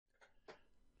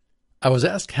I was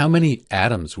asked how many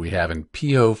atoms we have in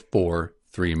PO4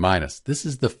 3-. This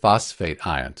is the phosphate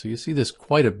ion. So you see this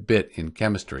quite a bit in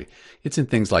chemistry. It's in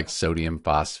things like sodium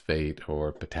phosphate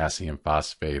or potassium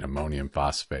phosphate, ammonium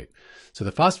phosphate. So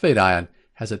the phosphate ion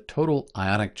has a total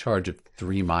ionic charge of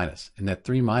 3-. And that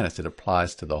 3-, it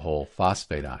applies to the whole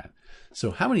phosphate ion.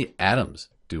 So how many atoms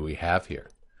do we have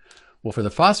here? Well, for the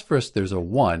phosphorus, there's a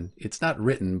 1. It's not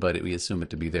written, but we assume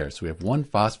it to be there. So we have 1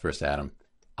 phosphorus atom.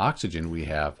 Oxygen, we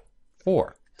have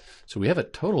 4. So we have a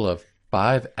total of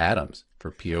 5 atoms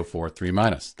for PO4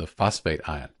 3-, the phosphate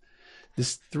ion.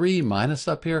 This 3-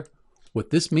 up here,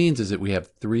 what this means is that we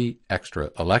have 3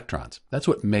 extra electrons. That's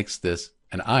what makes this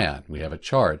an ion. We have a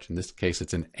charge. In this case,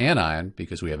 it's an anion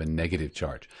because we have a negative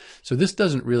charge. So this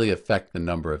doesn't really affect the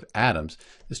number of atoms.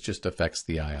 This just affects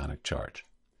the ionic charge.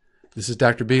 This is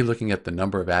Dr. B looking at the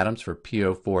number of atoms for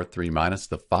PO4 3-,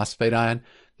 the phosphate ion.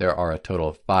 There are a total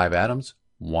of 5 atoms,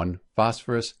 1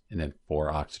 phosphorus, and then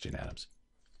 4 oxygen atoms.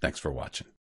 Thanks for watching.